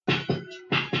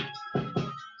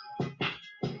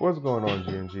What's going on,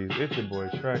 G&Gs? It's your boy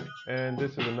Trek, and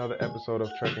this is another episode of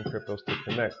Trek and Cryptos to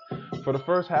Connect. For the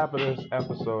first half of this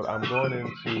episode, I'm going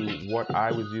into what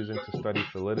I was using to study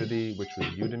Solidity, which was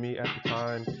Udemy at the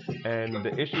time, and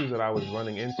the issues that I was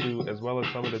running into, as well as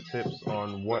some of the tips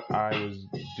on what I was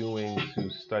doing to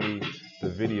study the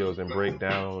videos and break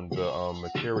down the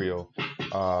material.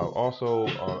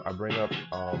 I bring up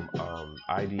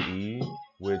IDE,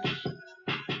 which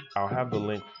I'll have the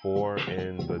link for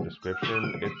in the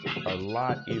description. It's a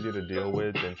lot easier to deal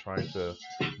with than trying to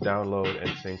download and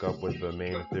sync up with the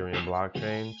main Ethereum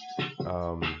blockchain.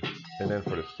 Um, and then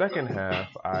for the second half,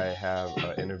 I have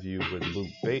an interview with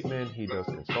Luke Bateman. He does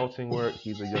consulting work.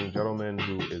 He's a young gentleman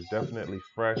who is definitely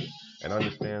fresh and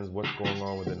understands what's going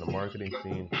on within the marketing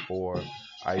scene for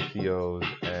ICOs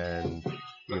and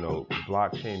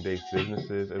blockchain-based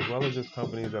businesses, as well as just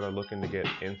companies that are looking to get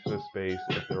into the space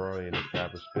if they're already an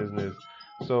established business.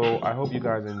 So I hope you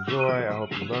guys enjoy. I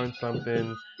hope you learn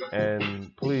something,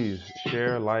 and please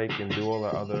share, like, and do all the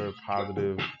other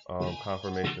positive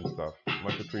confirmation stuff.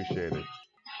 Much appreciated.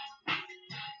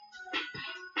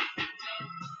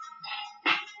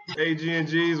 Hey,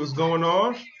 G&Gs, what's going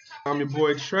on? I'm your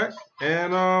boy Trek,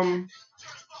 and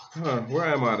where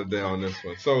am I today on this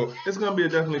one? So it's gonna be a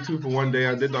definitely 2-for-1 day.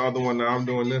 I did the other one, now I'm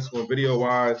doing this one video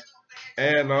wise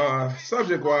and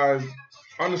subject wise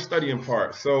on the studying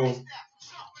part. So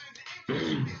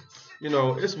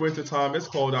it's winter time, it's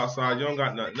cold outside, you don't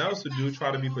got nothing else to do,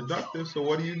 try to be productive. So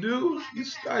what do? You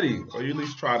study, or you at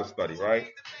least try to study, right?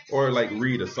 Or like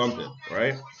read or something,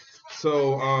 right?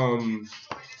 So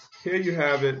here you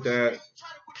have it, that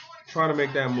trying to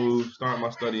make that move, start my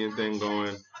studying thing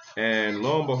going. And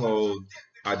lo and behold,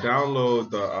 I download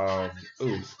the,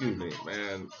 excuse me,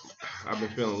 man. I've been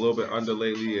feeling a little bit under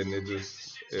lately, and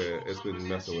it's been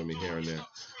messing with me here and there.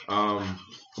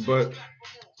 But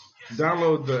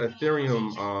download the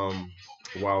Ethereum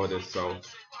wallet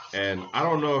itself. And I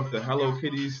don't know if the Hello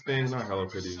Kitties thing, not Hello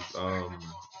Kitties,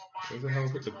 is it Hello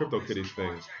Kitties? The Crypto Kitties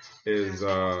thing is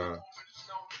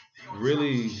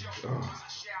really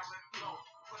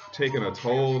taking a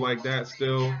toll like that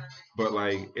still, but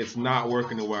like it's not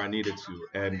working the way I need it to.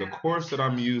 And the course that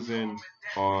I'm using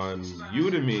on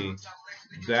Udemy,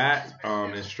 that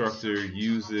instructor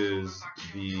uses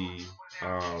the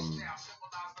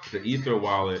Ether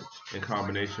wallet in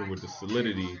combination with the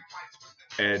Solidity,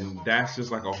 and that's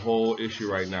just like a whole issue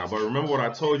right now. But remember what I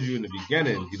told you in the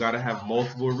beginning, you got to have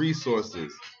multiple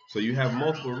resources. So you have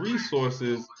multiple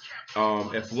resources.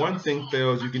 If one thing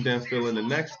fails, you can then fill in the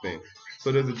next thing.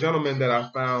 So there's a gentleman that I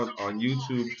found on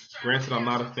YouTube. Granted, I'm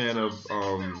not a fan of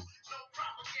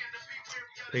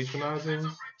patronizing.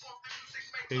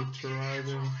 Can't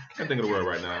think of the word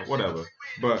right now. Whatever.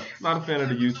 But not a fan of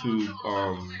the YouTube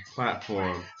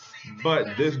platform.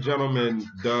 But this gentleman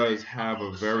does have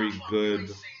a very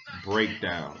good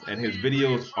breakdown, and his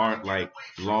videos aren't like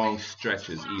long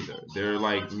stretches either. They're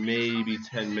like maybe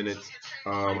 10 minutes.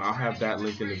 I'll have that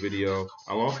link in the video.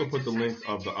 I'll also put the link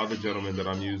of the other gentleman that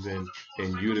I'm using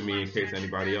in Udemy in case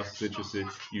anybody else is interested.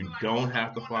 You don't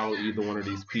have to follow either one of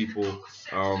these people.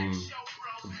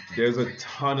 There's a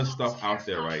ton of stuff out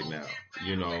there right now,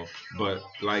 but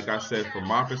like I said, from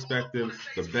my perspective,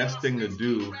 the best thing to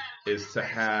do is to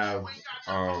have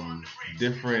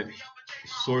different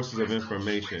sources of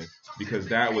information, because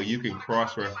that way you can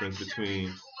cross-reference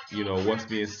between what's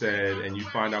being said, and you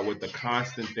find out what the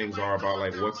constant things are about,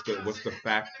 like what's the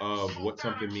fact of what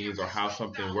something means or how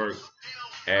something works,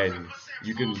 and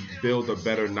you can build a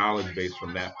better knowledge base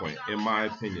from that point. In my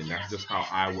opinion, that's just how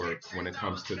I work when it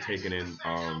comes to taking in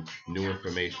new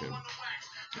information.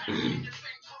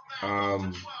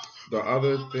 The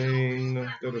other thing,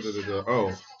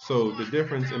 so the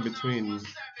difference in between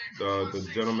the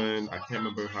gentleman, I can't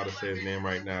remember how to say his name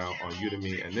right now, on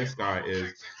Udemy, and this guy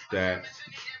is that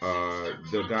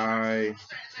the guy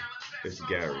is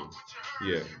Gary.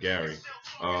 Yeah, Gary.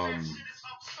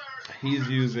 He's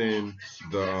using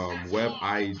the Web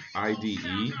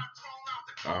IDE.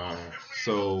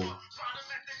 So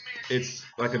it's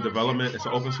like it's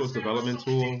an open source development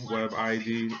tool, Web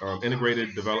IDE,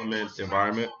 integrated development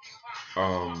environment.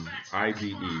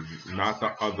 IDE, not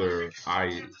the other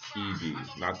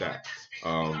IED, not that.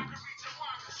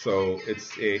 So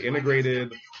it's an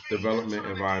integrated development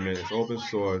environment. It's open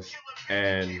source,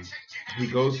 and he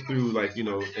goes through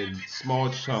in small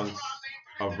chunks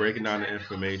of breaking down the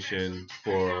information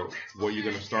for what you're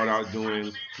going to start out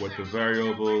doing, what the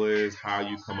variable is, how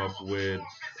you come up with,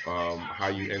 how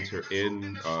you enter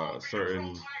in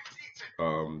certain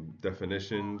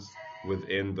definitions,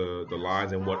 within the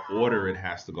lines and what order it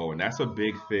has to go. And that's a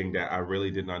big thing that I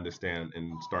really didn't understand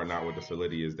in starting out with the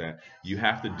Solidity, is that you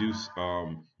have to do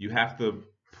you have to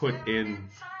put in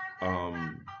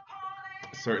um,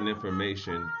 certain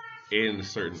information in a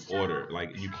certain order.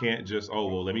 Like you can't just, oh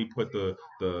well, let me put the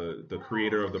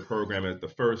creator of the program at the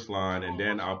first line, and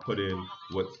then I'll put in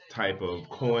what type of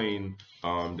coin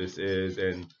this is,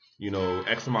 and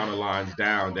X amount of lines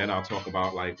down, then I'll talk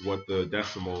about like what the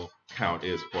decimal count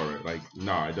is for it. Like,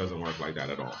 nah, it doesn't work like that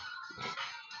at all.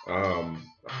 Oh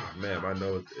man, my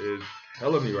nose is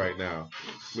killing me right now,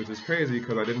 which is crazy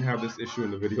because I didn't have this issue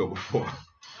in the video before.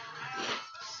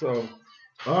 So,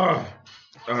 ah,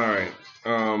 all right.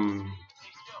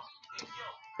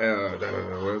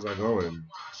 Where was I going?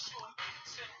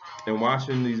 And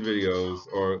watching these videos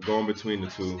or going between the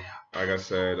two, like I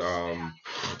said,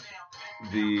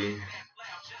 the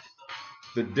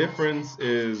the difference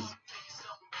is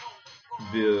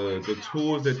the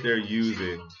tools that they're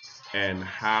using and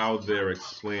how they're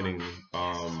explaining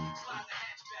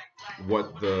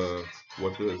what the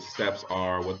steps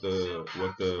are, what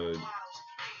the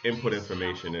input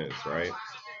information is, right?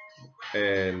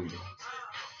 And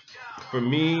for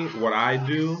me, what I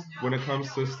do when it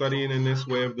comes to studying in this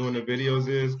way of doing the videos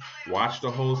is watch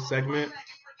the whole segment,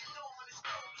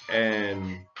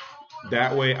 and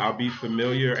that way I'll be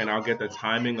familiar and I'll get the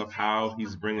timing of how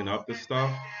he's bringing up the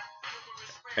stuff,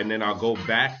 and then I'll go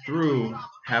back through,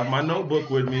 have my notebook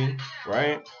with me,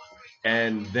 right?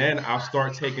 And then I'll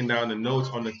start taking down the notes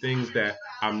on the things that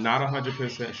I'm not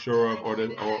 100% sure of, or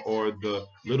the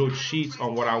little cheats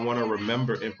on what I want to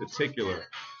remember in particular.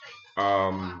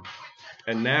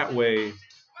 And that way,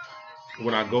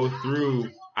 when I go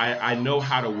through, I know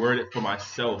how to word it for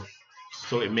myself,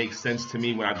 so it makes sense to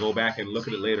me when I go back and look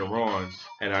at it later on,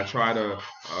 and I try to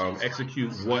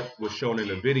execute what was shown in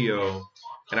the video.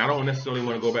 And I don't necessarily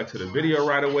want to go back to the video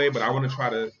right away, but I want to try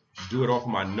to do it off of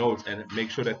my notes and make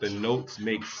sure that the notes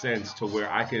make sense to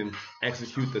where I can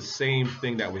execute the same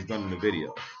thing that was done in the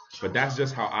video. But that's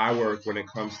just how I work when it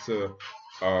comes to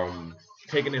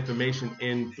taking information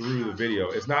in through the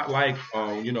video. It's not like,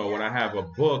 when I have a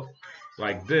book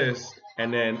like this,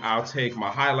 and then I'll take my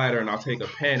highlighter and I'll take a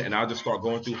pen and I'll just start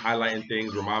going through highlighting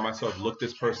things, remind myself, look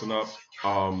this person up,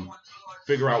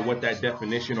 figure out what that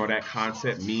definition or that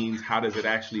concept means. How does it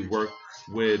actually work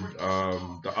with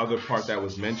the other part that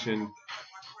was mentioned?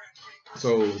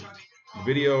 So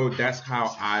video, that's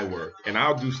how I work. And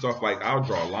I'll do stuff like I'll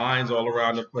draw lines all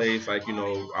around the place. Like,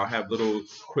 I'll have little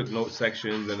quick note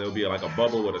sections, and there'll be like a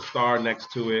bubble with a star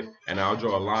next to it. And I'll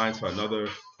draw a line to another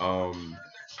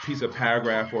piece of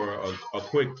paragraph or a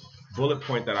quick bullet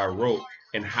point that I wrote,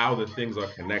 and how the things are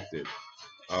connected.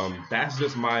 That's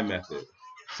just my method.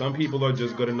 Some people are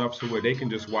just good enough to where they can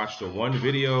just watch the one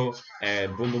video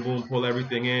and boom, boom, boom, pull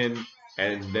everything in,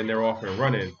 and then they're off and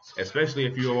running. Especially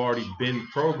if you've already been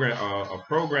a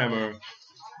programmer,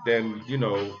 then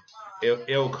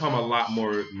it'll come a lot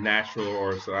more natural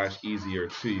or / easier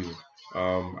to you.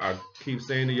 I keep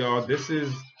saying to y'all, this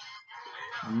is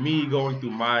me going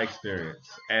through my experience,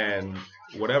 and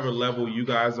whatever level you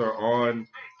guys are on,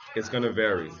 it's gonna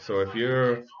vary. So if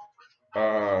you're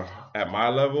at my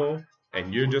level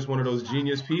and you're just one of those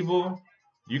genius people,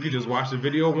 you could just watch the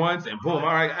video once and boom, all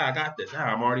right, I got this.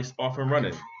 I'm already off and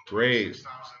running. Great.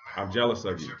 I'm jealous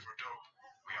of you.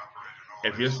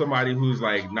 If you're somebody who's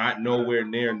like not nowhere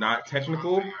near not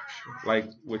technical, like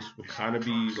which would kind of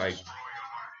be like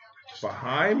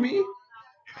behind me,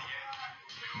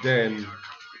 then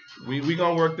we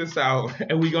gonna work this out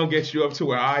and we gonna get you up to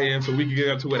where I am, so we can get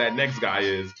up to where that next guy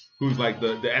is, who's like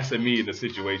the SME in the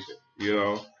situation.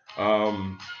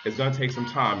 It's gonna take some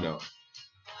time though.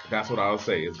 That's what I'll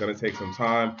say. It's gonna take some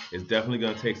time. It's definitely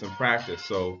gonna take some practice.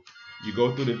 So you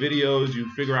go through the videos, you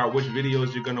figure out which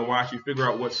videos you're gonna watch, you figure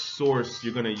out what source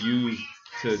you're gonna use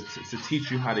to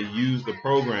teach you how to use the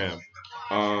program,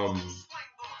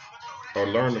 or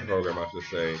learn the program, I should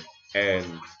say. And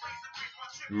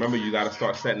remember, you got to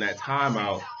start setting that time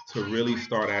out to really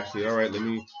start actually, all right, let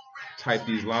me type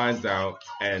these lines out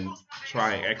and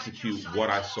try and execute what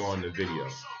I saw in the video.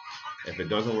 If it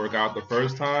doesn't work out the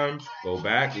first time, go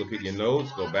back, look at your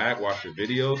notes, go back, watch the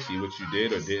video, see what you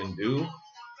did or didn't do,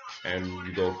 and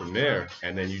you go from there.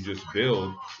 And then you just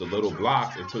build the little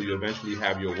blocks until you eventually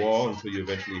have your wall, until you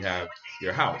eventually have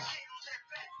your house.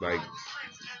 Like,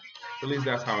 at least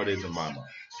that's how it is in my mind.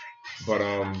 But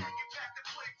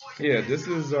yeah, this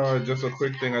is just a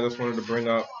quick thing I just wanted to bring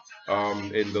up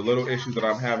in the little issues that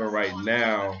I'm having right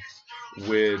now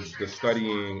with the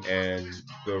studying and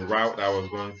the route I was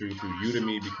going through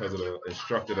Udemy because of the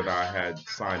instructor that I had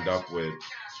signed up with.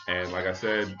 And like I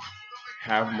said,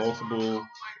 have multiple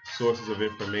sources of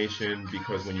information,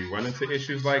 because when you run into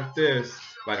issues like this,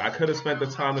 like I could have spent the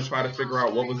time to try to figure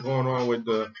out what was going on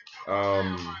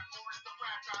um,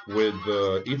 with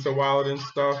the Ether wallet and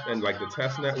stuff and like the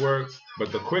test network.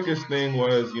 But the quickest thing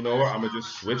was, you know what, I'm gonna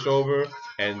just switch over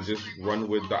and just run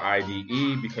with the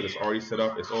IDE because it's already set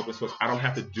up, it's open source. I don't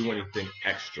have to do anything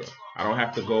extra. I don't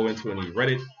have to go into any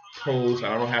Reddit posts.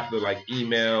 I don't have to like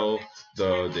email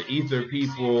the Ether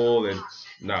people and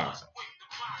nah.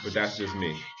 But that's just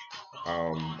me.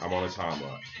 I'm on a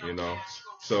timeline, you know.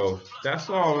 So that's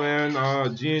all,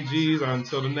 man. G and G's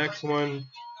until the next one.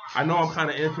 I know I'm kind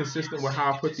of inconsistent with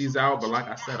how I put these out, but like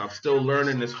I said, I'm still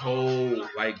learning this whole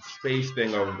like space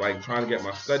thing of like trying to get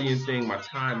my studying thing, my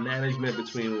time management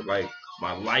between like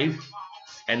my life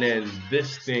and then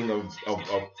this thing of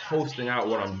posting out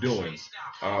what I'm doing,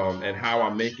 and how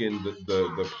I'm making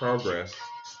the progress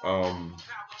um,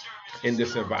 in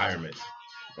this environment.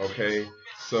 Okay,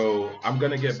 so I'm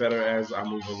gonna get better as I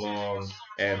move along,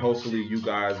 and hopefully you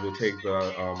guys will take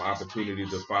the opportunity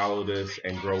to follow this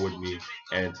and grow with me.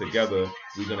 And together,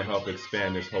 we're gonna help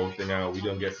expand this whole thing out. We're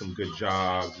gonna get some good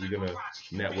jobs. We're gonna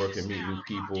network and meet new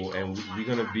people, and we're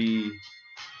gonna be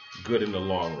good in the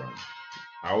long run.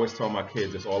 I always tell my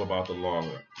kids it's all about the long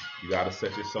run. You gotta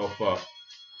set yourself up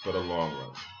for the long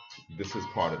run. This is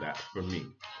part of that for me.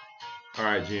 All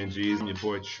right, G and G's and your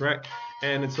boy Trek.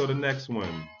 And until the next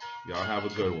one, y'all have a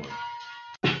good one.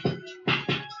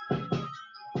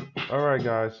 All right,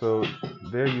 guys. So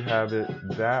there you have it.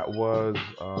 That was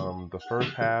the first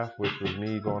half, which was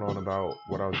me going on about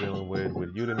what I was dealing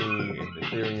with Udemy and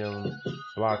Ethereum,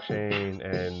 blockchain,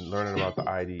 and learning about the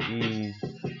IDEs.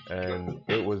 And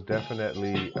it was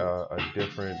definitely a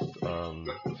different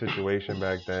situation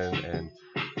back then. And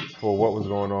for what was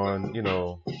going on, you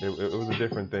know, it was a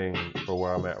different thing for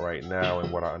where I'm at right now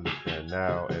and what I understand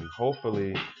now. And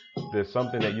hopefully there's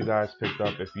something that you guys picked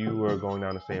up if you were going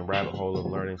down the same rabbit hole of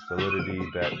learning Solidity,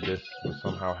 that this was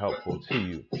somehow helpful to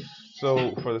you.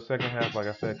 So for the second half, like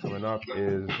I said, coming up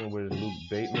is with Luke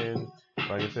Bateman.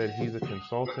 Like I said, he's a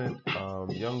consultant,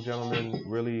 young gentleman,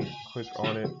 really quick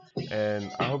on it.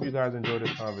 And I hope you guys enjoy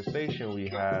this conversation we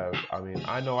have. I mean,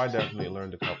 I know I definitely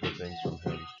learned a couple of things from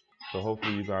him. So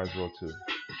hopefully you guys will too.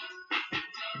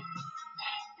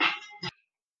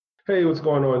 Hey, what's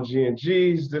going on, G and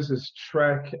G's? This is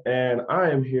Trek, and I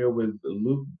am here with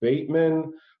Luke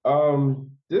Bateman.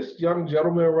 This young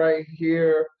gentleman right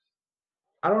here,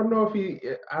 I don't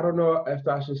know if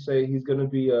I should say he's going to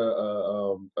be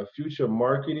a future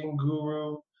marketing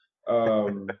guru,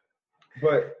 um,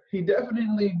 but he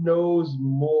definitely knows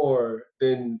more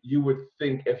than you would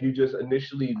think if you just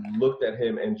initially looked at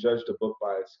him and judged a book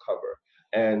by its cover.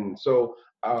 And so,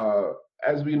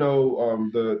 as we know,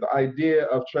 the idea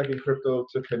of Trekking Crypto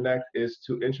to Connect is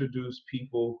to introduce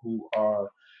people who are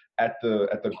at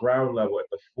the ground level, at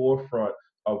the forefront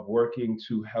of working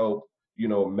to help, you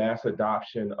know, mass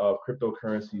adoption of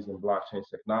cryptocurrencies and blockchain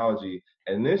technology.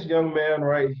 And this young man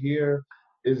right here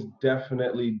is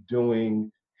definitely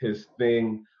doing his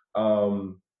thing.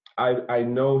 I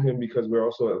know him because we're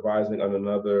also advising on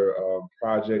another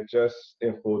project, just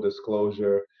in full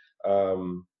disclosure.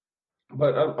 Um,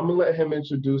 but I'm gonna let him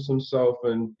introduce himself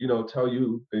and, you know, tell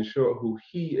you in short who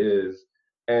he is,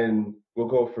 and we'll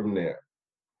go from there.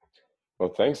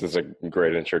 Well, thanks. This is a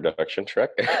great introduction,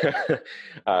 Trek.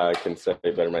 I can say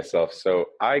it better myself. So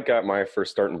I got my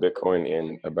first start in Bitcoin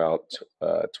in about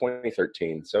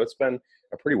 2013. So it's been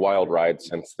a pretty wild ride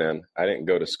since then. I didn't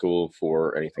go to school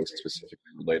for anything specifically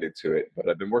related to it, but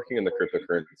I've been working in the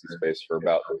cryptocurrency space for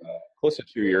about close to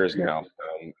 2 years now,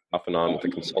 off and on with the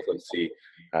consultancy,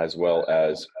 as well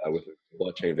as with a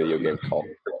blockchain video game called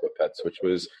CryptoPets, which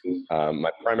was my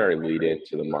primary lead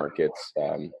into the markets.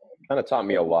 Kind of taught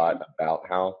me a lot about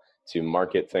how to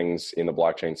market things in the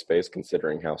blockchain space,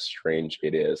 considering how strange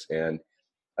it is. And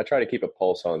I try to keep a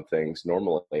pulse on things.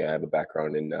 Normally, I have a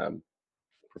background in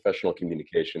professional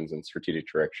communications and strategic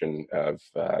direction of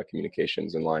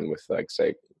communications in line with, like,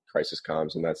 say, crisis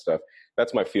comms and that stuff.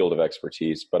 That's my field of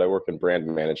expertise, but I work in brand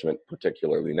management,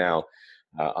 particularly now,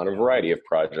 on a variety of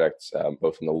projects,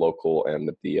 both in the local and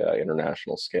at the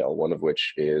international scale, one of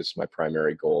which is my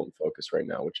primary goal and focus right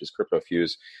now, which is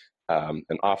CryptoFuse,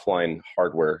 an offline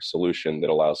hardware solution that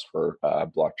allows for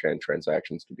blockchain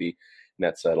transactions to be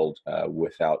net settled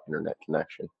without internet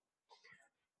connection.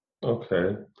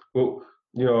 Okay. Well,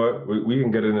 you know what? We can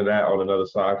get into that on another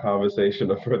side conversation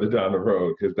or further down the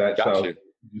road, because that sounds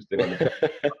interesting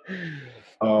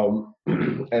on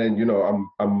the and you know,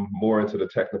 I'm more into the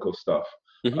technical stuff.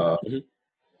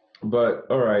 But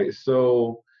all right,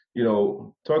 so you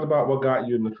know, talked about what got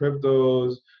you in the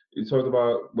cryptos. You talked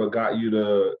about what got you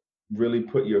to really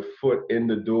put your foot in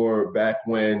the door back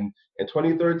when in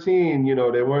 2013,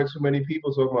 there weren't too many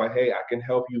people talking about, hey, I can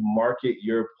help you market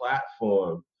your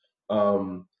platform.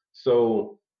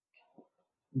 So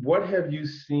what have you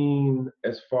seen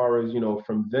as far as,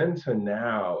 from then to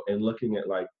now and looking at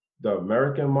like the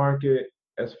American market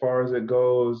as far as it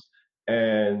goes?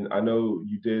 And I know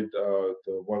you did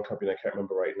the one company I can't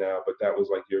remember right now, but that was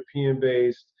like European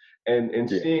based, and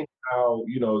Yeah. seeing how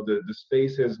the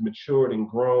space has matured and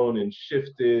grown and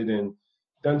shifted and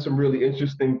done some really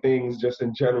interesting things just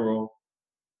in general.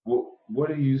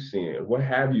 What are you seeing? What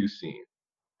have you seen?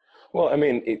 Well, I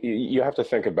mean, you have to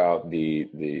think about the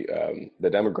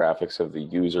demographics of the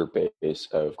user base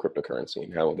of cryptocurrency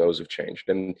and how those have changed,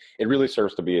 and it really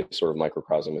serves to be a sort of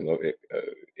microcosm. And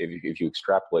if you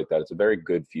extrapolate that, it's a very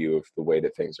good view of the way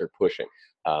that things are pushing.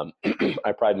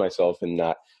 I pride myself in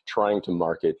not trying to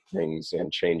market things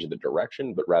and change the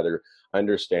direction, but rather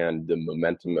understand the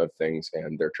momentum of things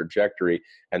and their trajectory,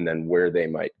 and then where they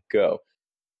might go.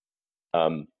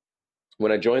 Um,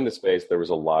 when I joined the space, there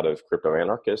was a lot of crypto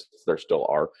anarchists. There still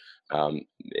are.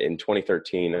 In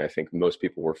 2013, I think most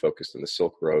people were focused on the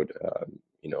Silk Road.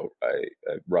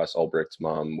 Russ Ulbricht's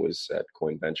mom was at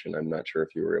Coinvention. I'm not sure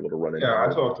if you were able to run into Yeah, I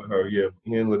her. talked to her. Yeah,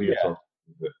 me and Lydia Yeah, talked.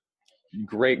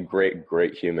 great, great,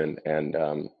 great human, and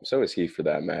so is he for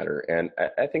that matter. And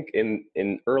I think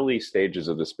in early stages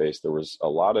of the space, there was a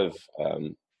lot of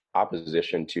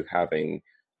opposition to having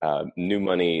new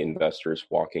money investors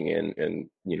walking in and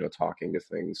talking to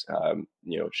things,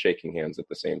 shaking hands at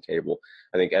the same table.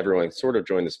 I think everyone sort of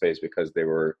joined the space because they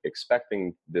were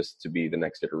expecting this to be the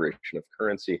next iteration of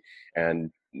currency,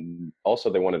 and also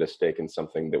they wanted a stake in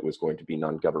something that was going to be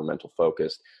non-governmental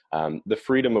focused, the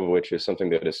freedom of which is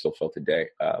something that is still felt today.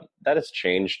 That has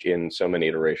changed in so many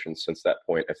iterations since that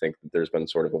point. I think that there's been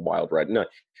sort of a wild ride. No,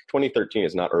 2013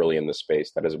 is not early in the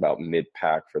space. That is about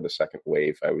mid-pack for the second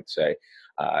wave, I would say.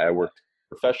 I worked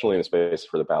professionally in the space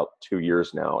for about 2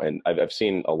 years now, and I've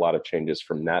seen a lot of changes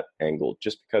from that angle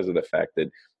just because of the fact that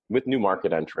with new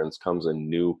market entrants comes a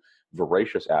new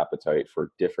voracious appetite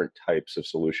for different types of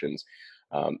solutions.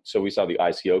 So we saw the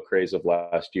ICO craze of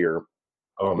last year.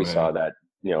 Oh We man. saw that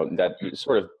that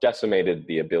sort of decimated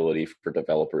the ability for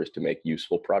developers to make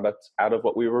useful products out of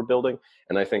what we were building.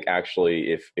 And I think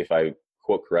actually, if I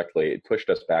quote correctly, it pushed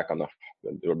us back on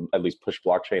or at least pushed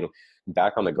blockchain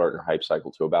back on the Gartner hype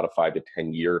cycle to about a 5 to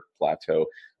 10 year plateau,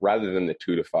 rather than the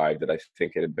 2 to 5 that I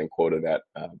think it had been quoted at.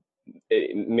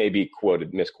 It may be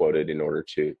misquoted in order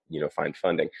to find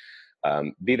funding.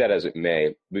 Be that as it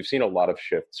may, we've seen a lot of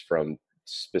shifts from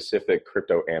specific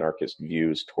crypto anarchist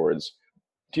views towards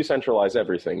decentralize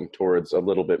everything, towards a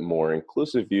little bit more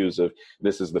inclusive views of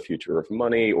this is the future of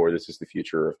money or this is the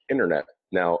future of internet.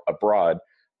 Now, abroad,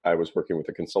 I was working with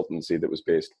a consultancy that was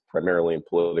based primarily in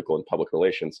political and public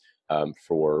relations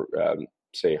for,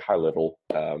 say, high-level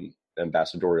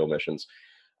ambassadorial missions.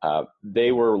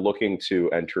 They were looking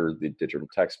to enter the digital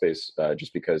tech space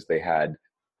just because they had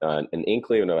an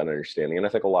inkling of an understanding, and I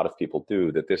think a lot of people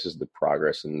do, that this is the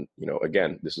progress, and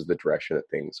again, this is the direction that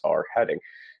things are heading.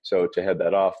 So to head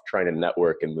that off, trying to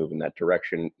network and move in that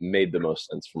direction made the most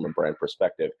sense from a brand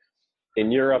perspective.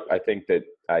 In Europe, I think that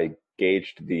I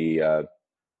gauged the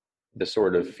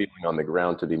sort of feeling on the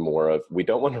ground to be more of, we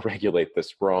don't want to regulate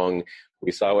this wrong.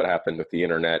 We saw what happened with the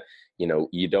internet.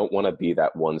 You don't want to be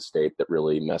that one state that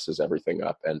really messes everything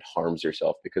up and harms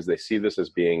yourself, because they see this as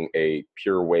being a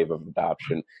pure wave of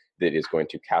adoption that is going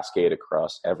to cascade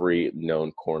across every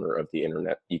known corner of the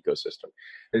internet ecosystem.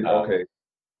 Okay,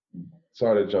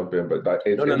 sorry to jump in, but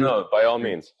No, by all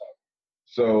means.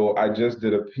 So I just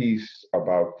did a piece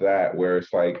about that where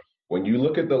it's like when you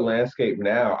look at the landscape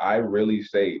now, I really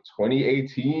say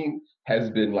 2018 has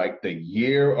been like the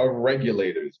year of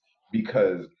regulators,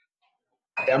 because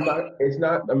it's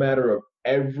not a matter of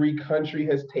every country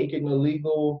has taken a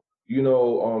legal,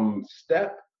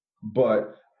 step,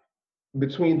 but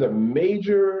between the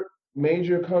major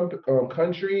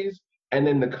countries and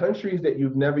then the countries that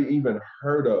you've never even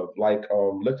heard of, like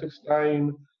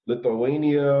Liechtenstein,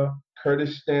 Lithuania,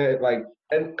 Kurdistan, like,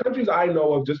 and countries I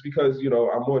know of just because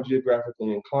I'm more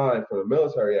geographically inclined from the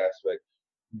military aspect,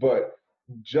 but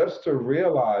just to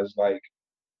realize like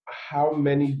how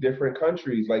many different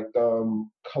countries, like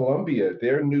Colombia,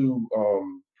 their new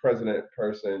president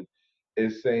person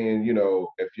is saying,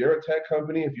 if you're a tech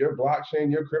company, if you're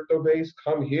blockchain, you're crypto based,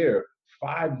 come here.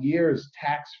 5 years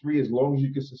tax free as long as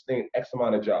you can sustain X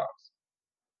amount of jobs.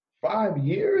 5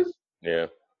 years? Yeah.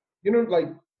 Like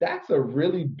that's a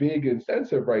really big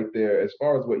incentive right there as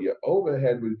far as what your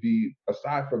overhead would be,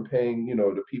 aside from paying,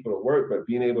 the people to work, but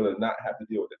being able to not have to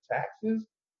deal with the taxes.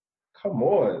 Come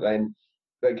on. And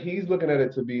like he's looking at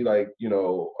it to be like,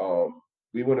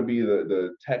 we want to be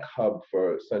the tech hub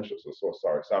for Central,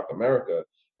 sorry, South America.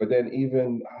 But then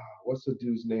even what's the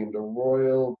dude's name? The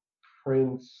Royal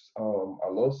Prince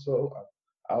also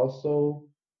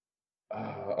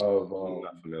of I'm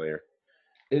not familiar.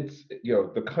 it's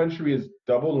the country is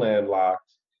double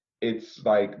landlocked. It's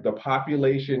like the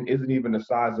population isn't even the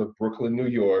size of Brooklyn, New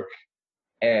York,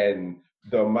 and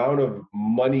the amount of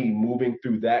money moving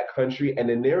through that country, and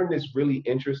then they're in this really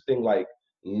interesting like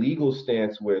legal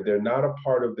stance where they're not a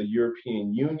part of the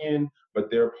European Union, but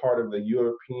they're part of the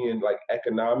European like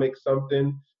economic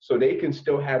something, so they can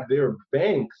still have their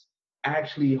banks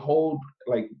actually hold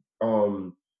like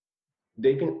um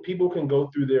they can people can go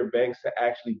through their banks to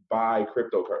actually buy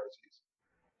cryptocurrencies.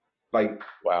 Like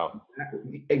Wow.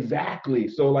 exactly.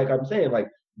 So like I'm saying, like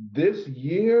this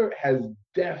year has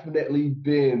definitely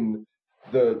been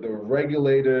the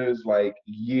regulators like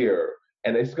year.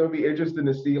 And it's gonna be interesting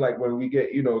to see like when we get,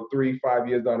 3, 5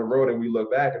 years down the road and we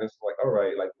look back and it's like, all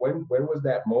right, like when was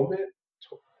that moment?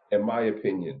 In my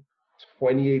opinion,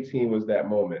 2018 was that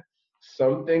moment.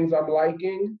 Some things I'm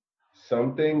liking,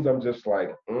 some things I'm just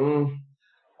like, all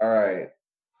right,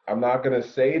 I'm not gonna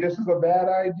say this is a bad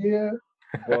idea,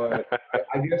 but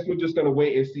I guess we're just gonna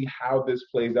wait and see how this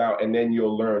plays out, and then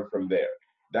you'll learn from there.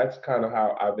 That's kind of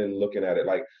how I've been looking at it.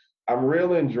 Like I'm real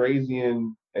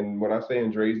Andrasian, and when I say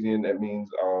Andrasian, that means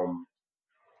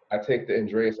I take the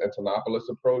Andreas Antonopoulos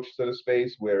approach to the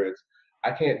space, where it's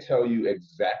I can't tell you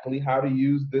exactly how to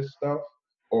use this stuff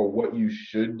or what you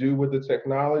should do with the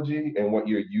technology and what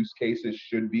your use cases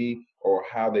should be or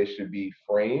how they should be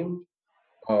framed.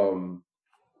 Um,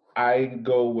 I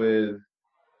go with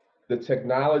the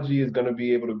technology is going to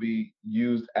be able to be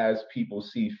used as people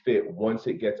see fit once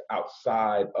it gets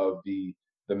outside of the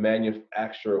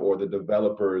manufacturer or the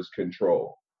developer's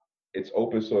control. It's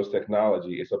open source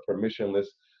technology. It's a permissionless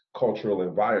cultural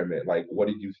environment. Like, what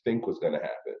did you think was going to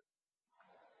happen?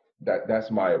 That's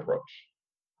my approach,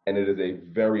 and it is a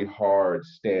very hard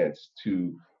stance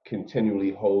to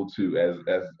continually hold to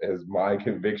as my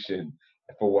conviction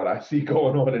for what I see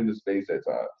going on in the space at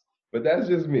times. But that's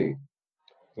just me.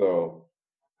 So,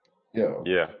 you know,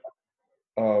 Yeah.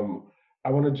 um, I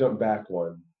want to jump back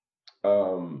one.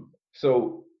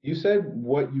 So you said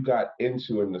what you got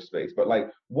into in the space, but like,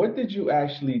 what did you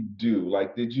actually do?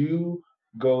 Like, did you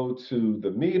go to the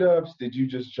meetups? Did you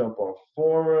just jump on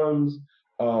forums?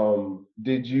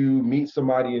 Did you meet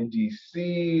somebody in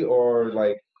DC, or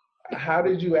like, how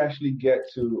did you actually get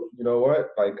to, you know what?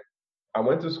 Like, I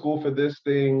went to school for this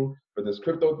thing, but this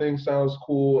crypto thing sounds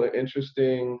cool and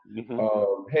interesting. Hmm.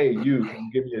 Hey, can you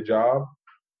give me a job?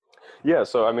 Yeah,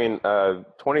 so I mean,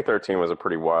 2013 was a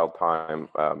pretty wild time.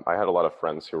 I had a lot of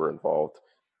friends who were involved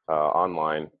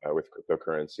online with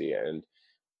cryptocurrency, and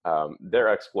their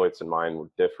exploits and mine were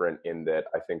different in that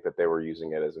I think that they were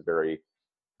using it as a very,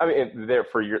 I mean,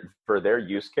 for their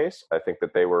use case, I think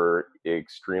that they were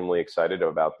extremely excited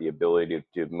about the ability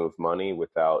to move money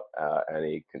without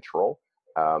any control,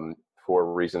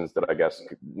 for reasons that I guess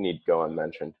need go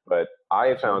unmentioned. But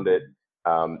I found it.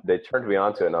 They turned me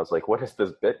onto it, and I was like, "What is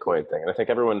this Bitcoin thing?" And I think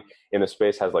everyone in the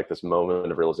space has like this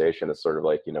moment of realization, this sort of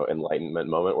like enlightenment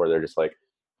moment where they're just like,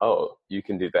 "Oh, you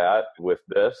can do that with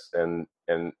this," and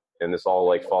this all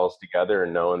like falls together,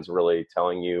 and no one's really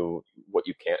telling you what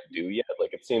you can't do yet.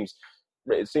 Like it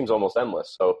seems almost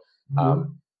endless. So um,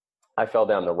 Mhm. I fell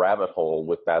down the rabbit hole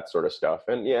with that sort of stuff.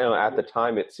 And at the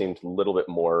time, it seemed a little bit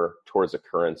more towards a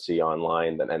currency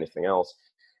online than anything else.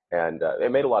 And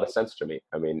it made a lot of sense to me.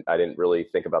 I mean, I didn't really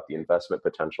think about the investment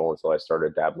potential until I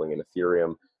started dabbling in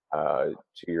Ethereum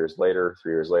 2 years later,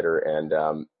 3 years later. And,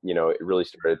 it really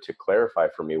started to clarify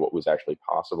for me what was actually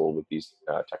possible with these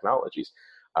technologies.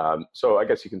 So I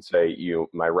guess you can say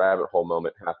my rabbit hole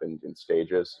moment happened in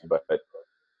stages, but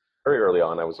very early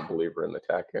on, I was a believer in the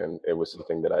tech, and it was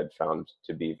something that I'd found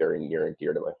to be very near and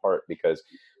dear to my heart because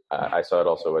I saw it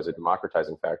also as a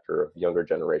democratizing factor of younger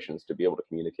generations to be able to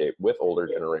communicate with older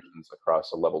generations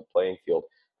across a level playing field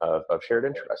of shared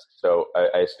interest. So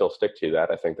I still stick to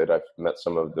that. I think that I've met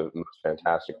some of the most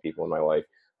fantastic people in my life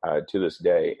to this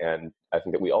day, and I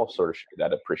think that we all sort of share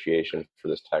that appreciation for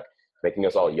this tech, making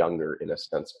us all younger in a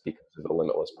sense because of the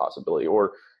limitless possibility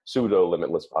or pseudo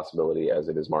limitless possibility as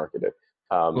it is marketed.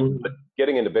 But Mhm.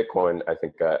 getting into Bitcoin, I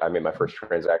think I made my first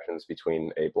transactions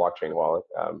between a blockchain wallet,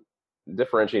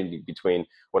 differentiating between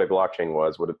what a blockchain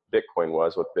was, what a Bitcoin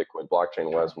was, what the Bitcoin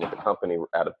blockchain was, and what the company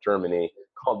out of Germany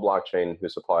called Blockchain, who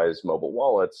supplies mobile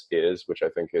wallets, is, which I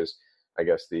think is, I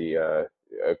guess the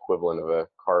equivalent of a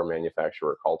car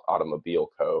manufacturer called Automobile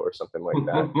Co. or something like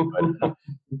that.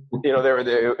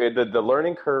 But the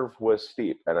learning curve was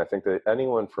steep, and I think that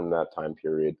anyone from that time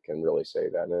period can really say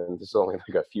that. And this is only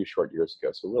like a few short years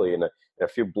ago, so really in a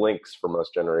few blinks for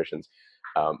most generations.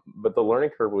 But the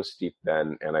learning curve was steep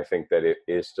then, and I think that it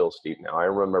is still steep now. I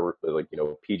remember,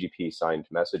 PGP signed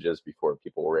messages before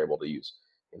people were able to use,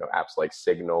 apps like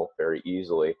Signal very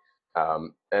easily.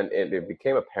 And it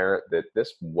became apparent that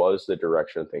this was the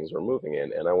direction things were moving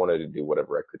in, and I wanted to do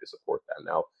whatever I could to support that.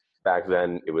 Now, back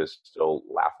then, it was still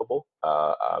laughable.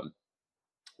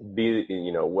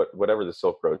 Whatever the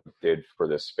Silk Road did for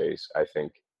this space, I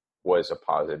think, was a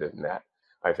positive net.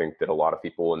 I think that a lot of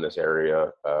people in this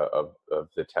area of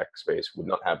the tech space would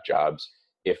not have jobs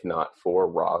if not for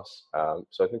Ross.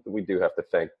 So I think that we do have to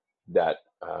thank that,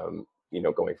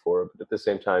 going forward. But at the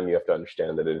same time, you have to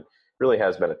understand that it really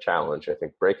has been a challenge. I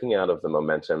think breaking out of the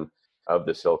momentum of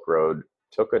the Silk Road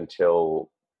took until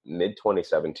mid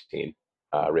 2017,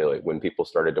 really, when people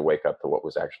started to wake up to what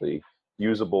was actually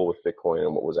usable with Bitcoin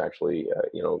and what was actually,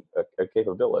 a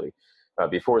capability.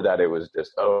 Before that, it was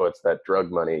just, it's that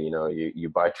drug money. You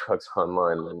buy drugs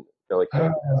online, and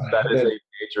that is a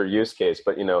major use case.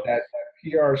 But that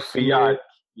PRC, fiat,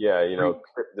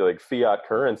 like fiat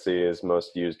currency is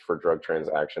most used for drug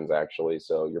transactions, actually.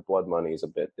 So your blood money is a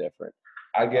bit different.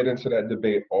 I get into that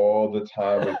debate all the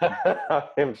time with people.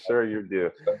 I'm sure you do.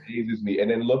 It amazes me.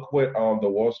 And then look what the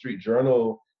Wall Street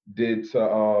Journal did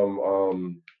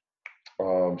to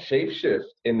Shapeshift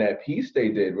in that piece they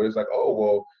did, where it's like, oh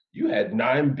well, you had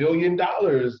 $9 billion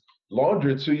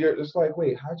laundered to your. It's like,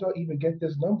 wait, how'd y'all even get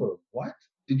this number? What?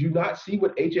 Did you not see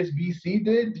what HSBC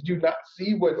did? Did you not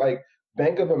see what like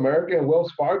Bank of America and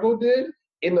Wells Fargo did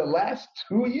in the last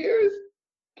 2 years?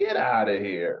 Get out of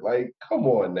here. Like, come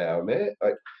on now, man.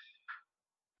 Like,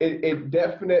 it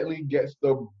definitely gets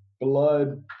the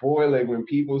blood boiling when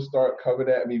people start coming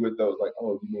at me with those, like,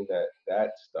 oh, you mean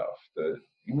that stuff?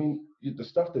 You mean the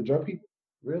stuff the drug people?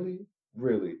 Really?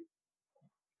 Really?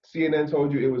 CNN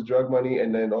told you it was drug money,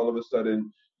 and then all of a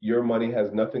sudden your money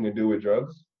has nothing to do with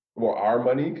drugs? Well, our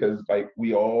money, because like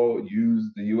we all use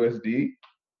the USD.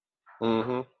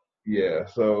 Mm-hmm. Yeah,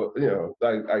 so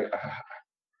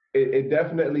it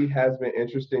definitely has been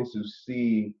interesting to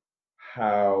see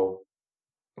how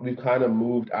we've kind of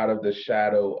moved out of the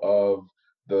shadow of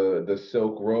the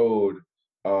Silk Road,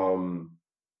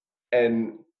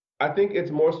 and I think it's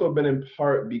more so been in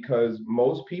part because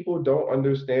most people don't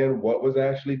understand what was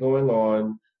actually going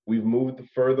on. We've moved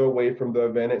further away from the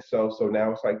event itself, so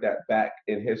now it's like that back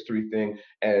in history thing.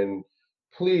 And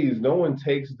please, no one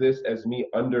takes this as me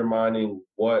undermining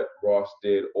what Ross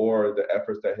did or the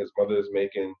efforts that his mother is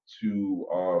making to,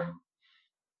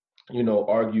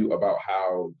 argue about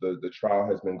how the trial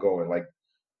has been going. Like,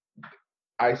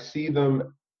 I see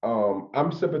them.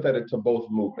 I'm sympathetic to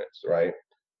both movements, right?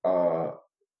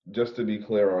 Just to be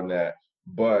clear on that.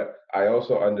 But I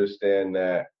also understand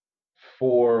that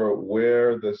for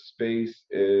where the space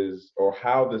is or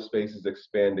how the space is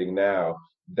expanding now,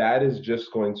 that is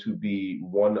just going to be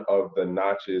one of the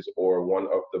notches or one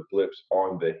of the blips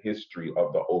on the history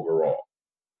of the overall.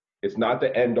 It's not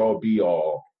the end all be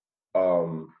all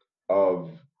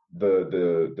of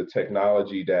the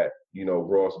technology that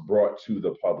Ross brought to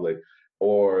the public,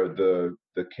 or the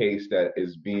case that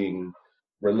is being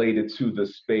related to the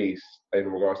space in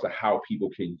regards to how people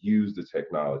can use the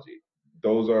technology.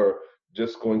 Those are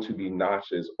just going to be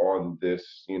notches on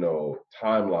this,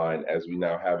 timeline as we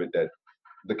now have it, that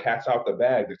the cat's out the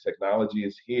bag, the technology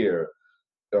is here.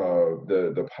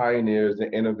 The pioneers,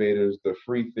 the innovators, the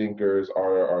free thinkers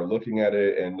are looking at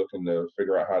it and looking to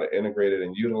figure out how to integrate it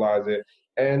and utilize it.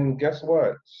 And guess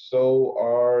what? So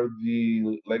are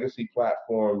the legacy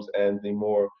platforms and the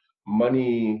more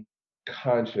money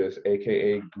conscious,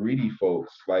 aka greedy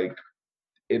folks. Like,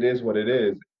 it is what it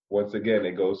is. Once again,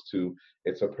 it goes to,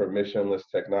 it's a permissionless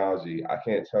technology. I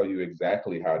can't tell you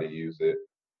exactly how to use it,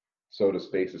 so the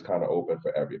space is kind of open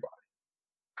for everybody,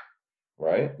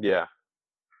 right? Yeah.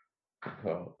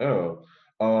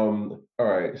 All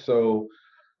right. So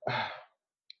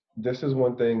this is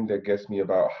one thing that gets me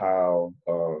about how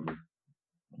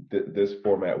this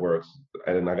format works,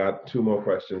 and I got two more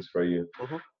questions for you.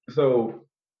 Mm-hmm. So,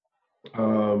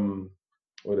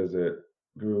 what is it?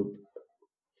 Group.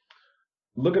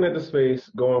 Looking at the space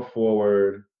going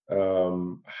forward,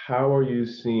 how are you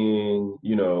seeing,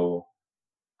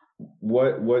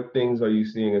 what things are you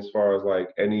seeing as far as like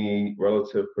any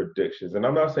relative predictions? And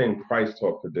I'm not saying price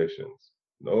talk predictions.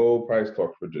 No price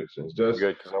talk predictions. Just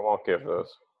good, because I won't give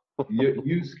those.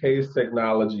 use case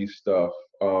technology stuff.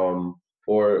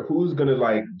 Or who's gonna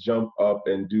like jump up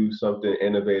and do something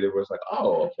innovative where it's like,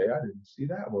 oh, okay, I didn't see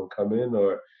that one come in,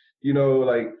 or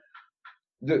like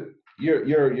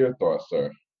your thoughts,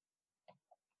 sir.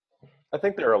 I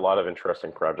think there are a lot of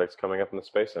interesting projects coming up in the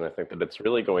space, and I think that it's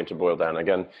really going to boil down.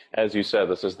 Again, as you said,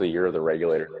 this is the year of the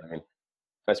regulator. I mean,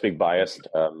 I speak biased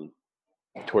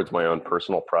towards my own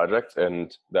personal project,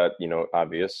 and that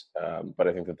obvious. But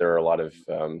I think that there are a lot of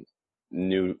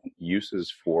new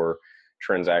uses for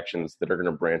transactions that are going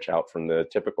to branch out from the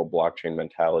typical blockchain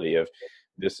mentality of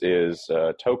this is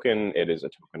a token, it is a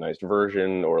tokenized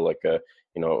version, or like a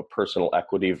personal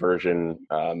equity version.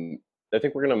 I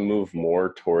think we're going to move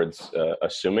more towards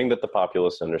assuming that the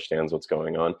populace understands what's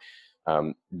going on,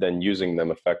 then using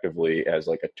them effectively as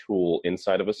like a tool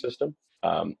inside of a system.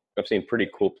 I've seen pretty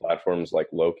cool platforms like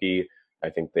Loki. I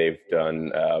think they've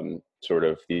done sort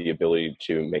of the ability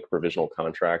to make provisional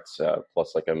contracts,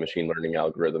 plus like a machine learning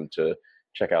algorithm to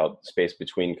check out space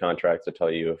between contracts to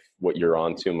tell you if what you're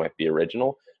onto might be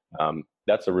original.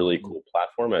 That's a really cool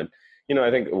platform. And, I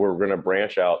think we're going to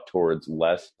branch out towards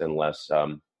less and less,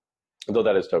 though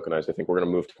that is tokenized, I think we're going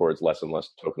to move towards less and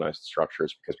less tokenized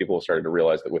structures because people have started to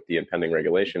realize that with the impending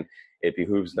regulation, it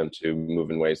behooves them to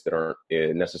move in ways that aren't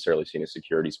necessarily seen as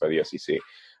securities by the SEC.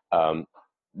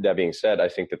 That being said, I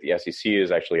think that the SEC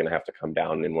is actually going to have to come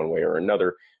down in one way or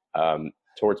another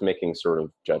towards making sort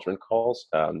of judgment calls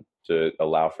to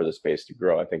allow for the space to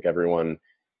grow. I think everyone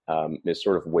is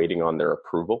sort of waiting on their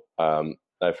approval.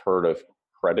 I've heard of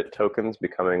credit tokens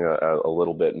becoming a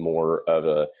little bit more of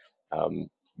a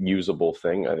usable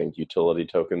thing. I think utility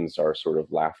tokens are sort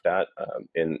of laughed at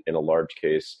in a large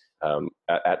case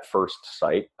at first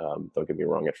sight. Don't get me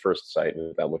wrong, at first sight,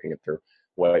 without looking at their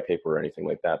white paper or anything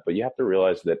like that. But you have to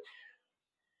realize that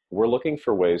we're looking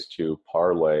for ways to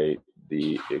parlay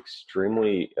the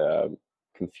extremely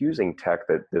confusing tech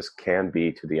that this can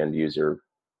be to the end user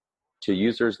to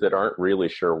users that aren't really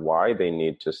sure why they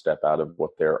need to step out of what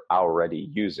they're already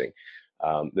using.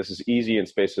 This is easy in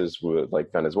spaces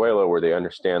like Venezuela, where they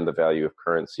understand the value of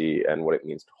currency and what it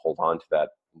means to hold on to that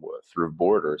through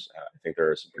borders. I think there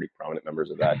are some pretty prominent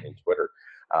members of that in Twitter.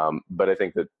 But I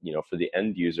think that for the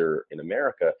end user in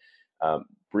America,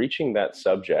 breaching that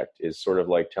subject is sort of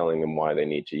like telling them why they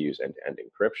need to use end-to-end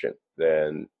encryption.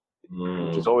 Then,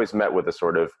 which is always met with a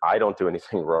sort of, I don't do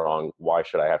anything wrong. Why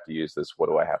should I have to use this? What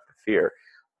do I have to fear?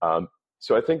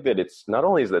 So I think that it's not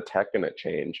only is the tech going to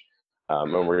change,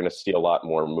 and we're going to see a lot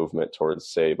more movement towards,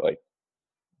 say, like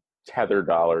tether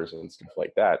dollars and stuff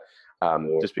like that,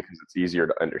 just because it's easier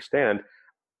to understand.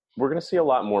 We're going to see a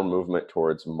lot more movement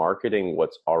towards marketing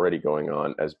what's already going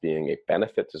on as being a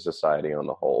benefit to society on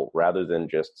the whole, rather than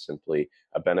just simply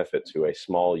a benefit to a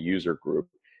small user group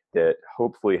that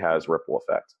hopefully has ripple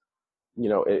effects.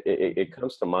 It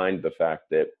comes to mind the fact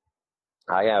that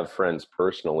I have friends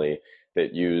personally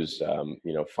that use,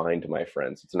 Find My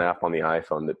Friends. It's an app on the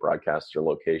iPhone that broadcasts your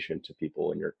location to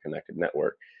people in your connected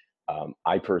network.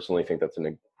 I personally think that's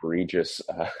an egregious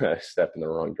step in the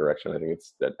wrong direction. I think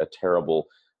it's a terrible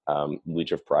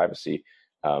breach of privacy,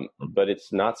 but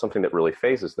it's not something that really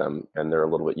phases them, and they're a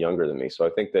little bit younger than me. So I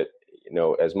think that,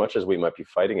 as much as we might be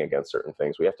fighting against certain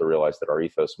things, we have to realize that our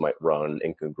ethos might run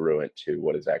incongruent to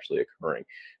what is actually occurring.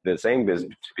 The same is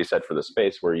to be said for the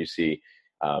space, where you see,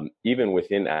 even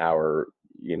within our,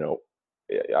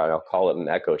 I'll call it an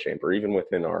echo chamber, even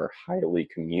within our highly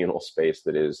communal space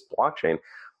that is blockchain,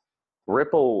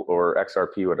 Ripple or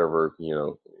XRP, whatever,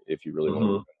 if you really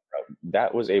want to,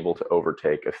 that was able to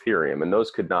overtake Ethereum. And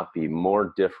those could not be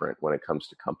more different when it comes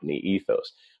to company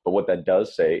ethos. But what that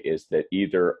does say is that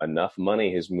either enough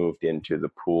money has moved into the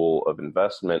pool of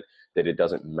investment that it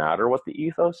doesn't matter what the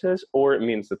ethos is, or it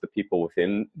means that the people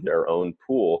within their own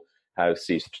pool have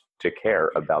ceased to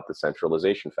care about the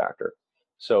centralization factor.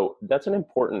 So that's an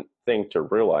important thing to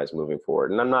realize moving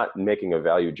forward. And I'm not making a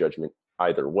value judgment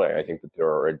either way. I think that there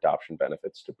are adoption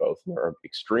benefits to both. There are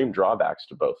extreme drawbacks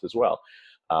to both as well.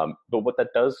 But what that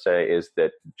does say is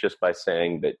that just by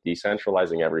saying that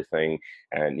decentralizing everything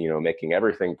and making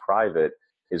everything private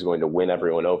is going to win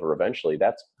everyone over eventually,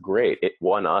 that's great. It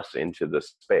won us into the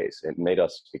space. It made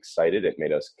us excited. It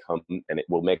made us come, and it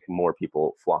will make more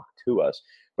people flock to us.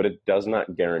 But it does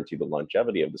not guarantee the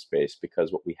longevity of the space,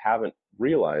 because what we haven't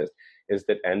realized is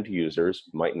that end users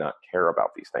might not care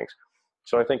about these things.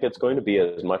 So I think it's going to be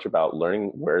as much about learning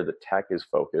where the tech is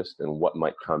focused and what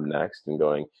might come next, and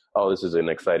going, oh, this is an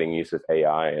exciting use of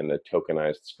AI and a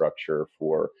tokenized structure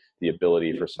for the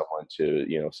ability for someone to,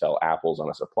 sell apples on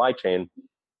a supply chain.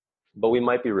 But we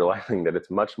might be realizing that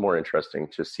it's much more interesting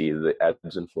to see the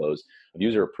ebbs and flows of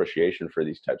user appreciation for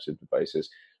these types of devices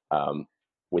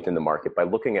within the market by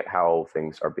looking at how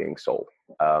things are being sold.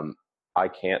 I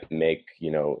can't make,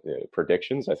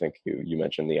 predictions. I think you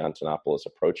mentioned the Antonopoulos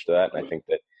approach to that, and I think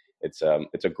that it's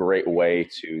a great way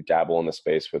to dabble in the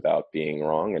space without being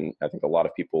wrong. And I think a lot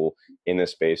of people in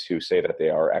this space who say that they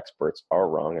are experts are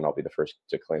wrong, and I'll be the first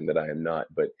to claim that I am not.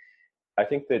 But I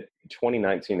think that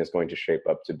 2019 is going to shape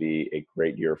up to be a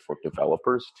great year for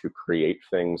developers to create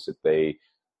things that they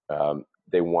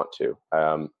want to.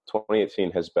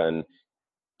 2018 has been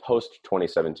post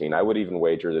 2017. I would even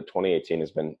wager that 2018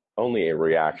 has been only a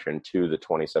reaction to the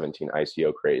 2017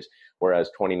 ICO craze, whereas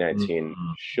 2019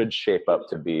 should shape up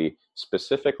to be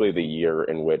specifically the year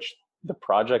in which the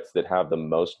projects that have the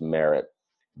most merit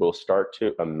will start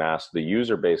to amass the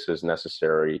user bases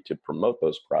necessary to promote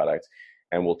those products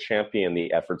and will champion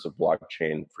the efforts of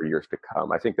blockchain for years to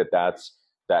come. I think that that's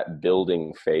that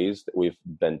building phase that we've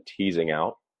been teasing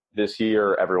out. This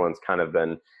year, everyone's kind of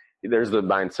been, there's the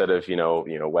mindset of,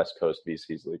 West Coast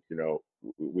VCs, like,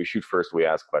 we shoot first, we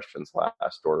ask questions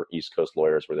last, or East Coast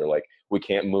lawyers where they're like, we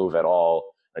can't move at all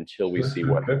until we see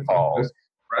what falls.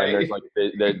 Right. And there's like,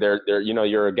 they're,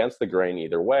 you're against the grain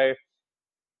either way.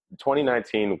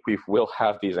 2019, we will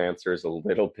have these answers a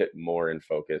little bit more in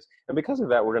focus. And because of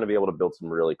that, we're going to be able to build some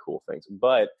really cool things.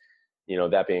 But,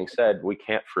 that being said, we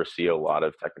can't foresee a lot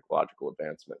of technological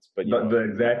advancements. But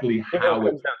exactly how it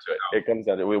comes down to it. It comes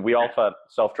down to it. We all thought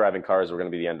self-driving cars were going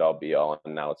to be the end-all be-all,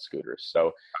 and now it's scooters.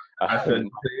 So I said the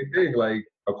same thing. Like,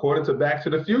 according to Back to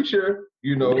the Future,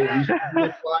 we should be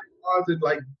flying cars and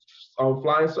like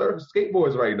flying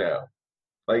skateboards right now.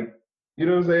 Like, you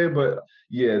know what I'm saying? But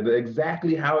yeah,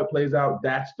 exactly how it plays out,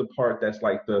 that's the part that's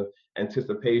like the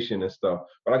anticipation and stuff.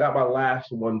 But I got my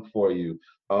last one for you.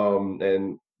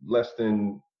 And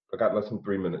I got less than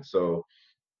 3 minutes. So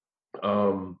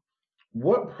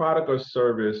what product or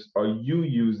service are you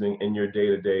using in your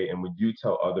day-to-day and would you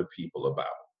tell other people about?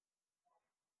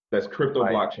 That's crypto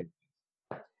blockchain.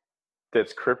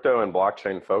 That's crypto and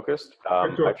blockchain focused. I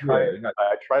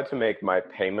tried to make my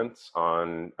payments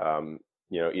on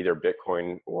either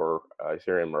Bitcoin or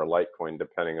Ethereum or Litecoin,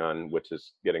 depending on which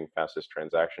is getting fastest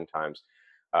transaction times.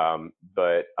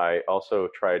 But I also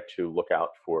tried to look out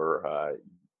for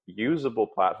usable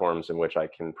platforms in which I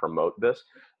can promote this.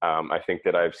 I think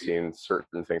that I've seen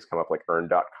certain things come up like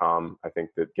earn.com. I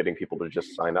think that getting people to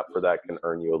just sign up for that can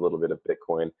earn you a little bit of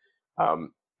Bitcoin.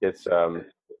 It's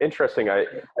interesting. I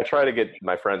try to get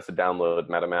my friends to download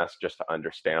MetaMask just to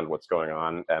understand what's going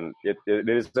on. And it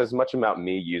is as much about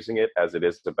me using it as it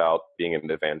is about being an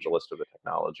evangelist of the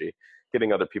technology,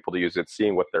 getting other people to use it,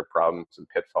 seeing what their problems and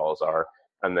pitfalls are,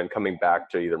 and then coming back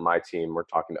to either my team or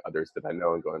talking to others that I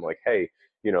know and going like, hey,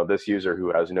 this user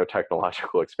who has no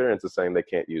technological experience is saying they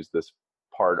can't use this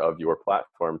part of your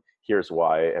platform. Here's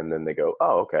why. And then they go,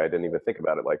 oh, okay, I didn't even think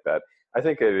about it like that. I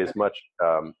think it is much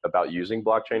about using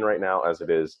blockchain right now as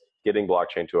it is getting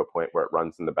blockchain to a point where it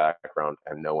runs in the background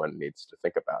and no one needs to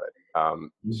think about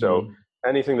it. So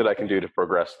anything that I can do to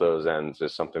progress those ends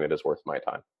is something that is worth my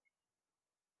time.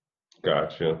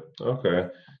 Gotcha. Okay.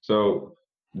 So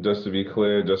just to be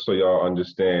clear, just so y'all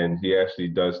understand, he actually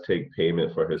does take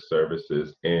payment for his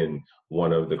services in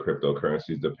one of the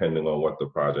cryptocurrencies, depending on what the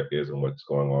project is and what's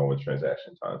going on with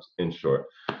transaction times, in short.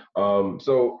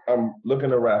 So I'm looking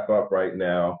to wrap up right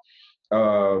now.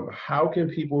 How can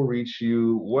people reach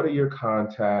you? What are your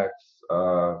contacts?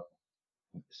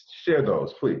 Share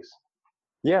those, please.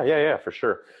 Yeah, for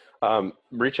sure.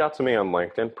 Reach out to me on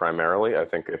LinkedIn primarily. I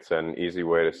think it's an easy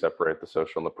way to separate the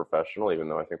social and the professional, even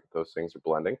though I think that those things are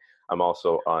blending. I'm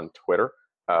also on Twitter.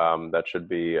 That should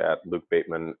be at Luke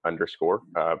Bateman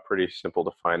 _. Pretty simple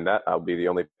to find that. I'll be the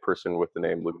only person with the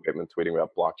name Luke Bateman tweeting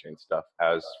about blockchain stuff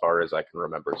as far as I can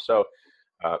remember. So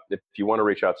if you want to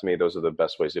reach out to me, those are the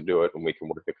best ways to do it, and we can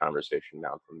work the conversation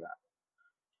down from that.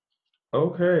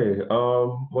 Okay.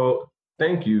 Well,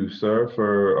 thank you, sir,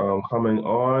 for coming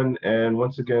on. And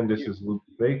once again, this is Luke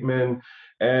Bateman,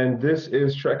 and this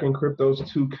is Trekking Cryptos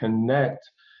to Connect.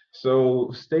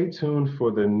 So stay tuned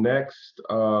for the next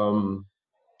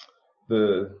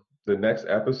the next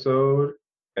episode.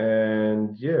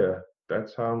 And yeah,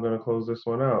 that's how I'm gonna close this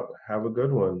one out. Have a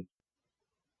good one.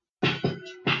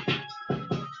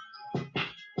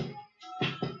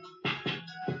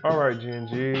 All right,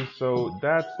 GNG, so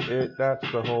that's it. That's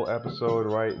the whole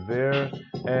episode right there.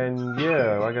 And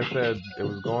yeah, like I said, it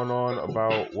was going on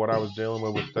about what I was dealing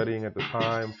with studying at the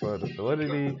time for the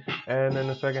Solidity. And then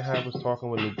the second half was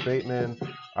talking with Luke Bateman.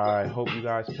 I hope you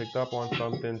guys picked up on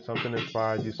something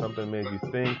inspired you, something made you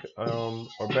think,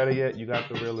 or better yet, you got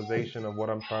the realization of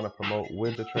what I'm trying to promote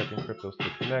with the Trekking Cryptos to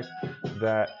Connect,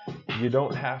 that You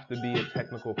don't have to be a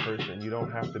technical person. You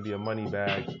don't have to be a money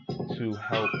bag to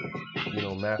help,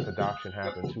 mass adoption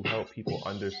happen, to help people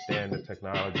understand the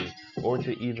technology or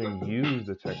to even use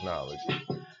the technology.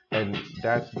 And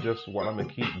that's just what I'm going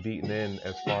to keep beating in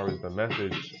as far as the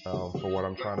message for what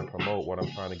I'm trying to promote, what I'm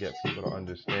trying to get people to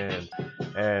understand.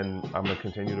 And I'm going to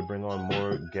continue to bring on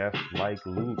more guests like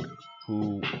Luke,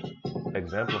 who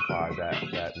exemplify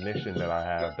that mission that I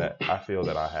have, that I feel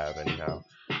that I have anyhow.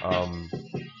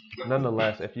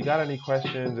 Nonetheless, if you got any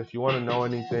questions, if you want to know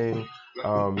anything,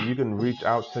 you can reach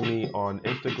out to me on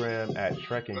Instagram at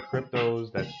Trekking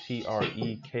Cryptos. That's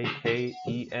TREKKEN.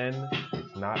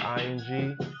 It's not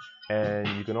ING. And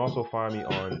you can also find me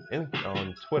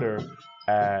on Twitter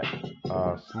at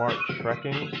Smart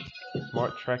Trekking,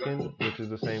 which is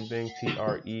the same thing,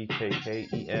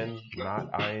 TREKKEN, not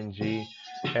ING.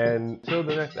 And till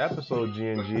the next episode,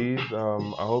 G&Gs,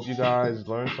 I hope you guys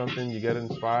learn something, you get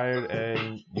inspired,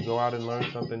 and you go out and learn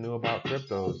something new about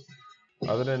cryptos.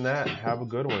 Other than that, have a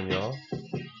good one, y'all.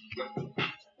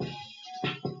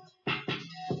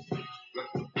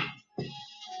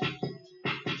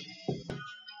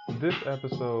 This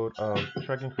episode of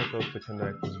Trekking Cryptos to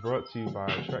Connect is brought to you by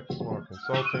Trek Smart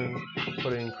Consulting,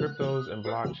 putting cryptos and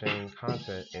blockchain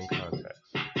content in context.